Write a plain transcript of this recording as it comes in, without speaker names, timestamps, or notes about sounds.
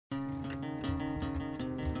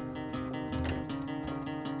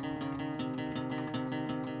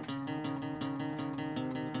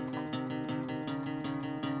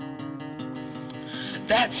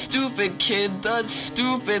That stupid kid does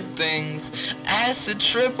stupid things. Acid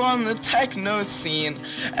trip on the techno scene.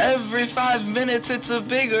 Every 5 minutes it's a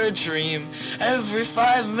bigger dream. Every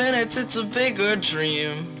 5 minutes it's a bigger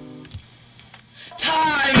dream.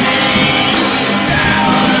 Timing!